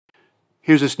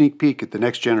Here's a sneak peek at the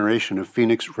next generation of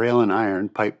Phoenix Rail Iron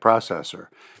pipe processor.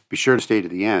 Be sure to stay to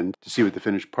the end to see what the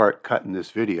finished part cut in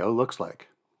this video looks like.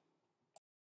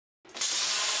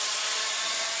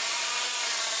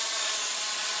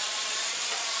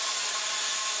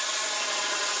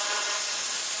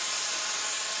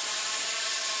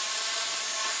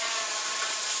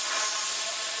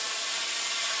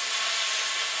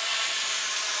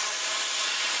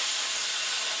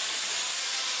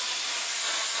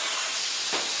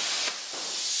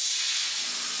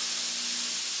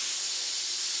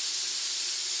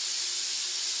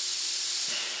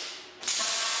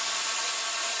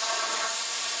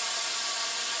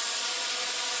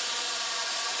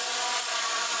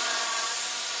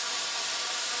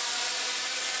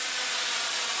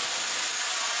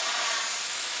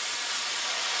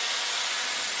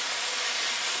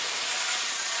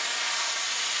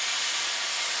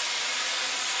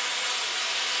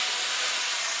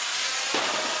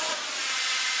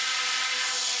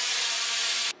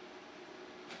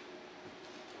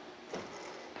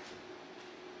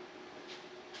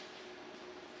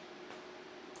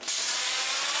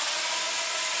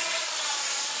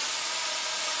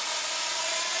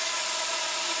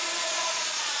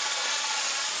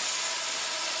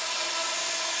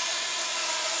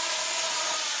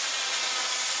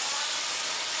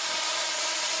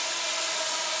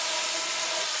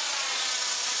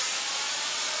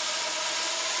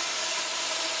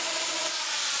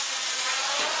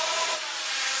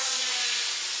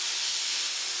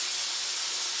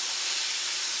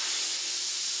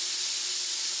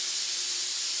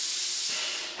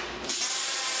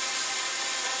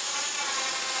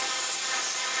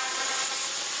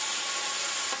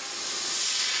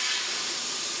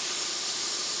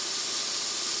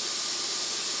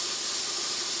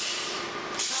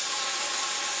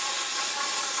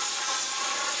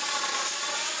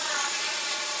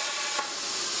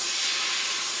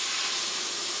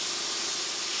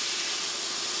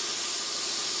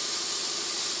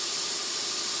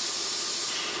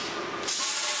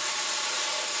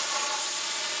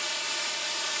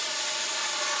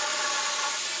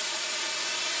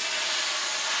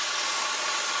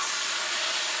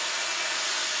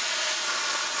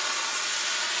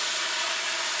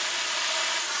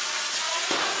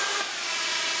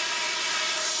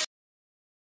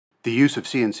 The use of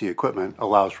CNC equipment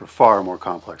allows for far more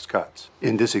complex cuts.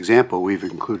 In this example, we've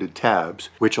included tabs,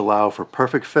 which allow for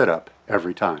perfect fit-up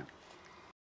every time.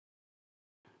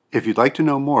 If you'd like to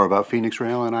know more about Phoenix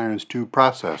Rail Iron's tube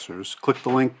processors, click the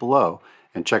link below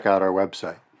and check out our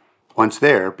website. Once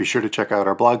there, be sure to check out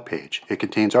our blog page. It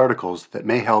contains articles that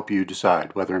may help you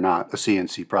decide whether or not a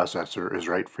CNC processor is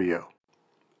right for you.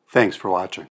 Thanks for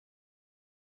watching.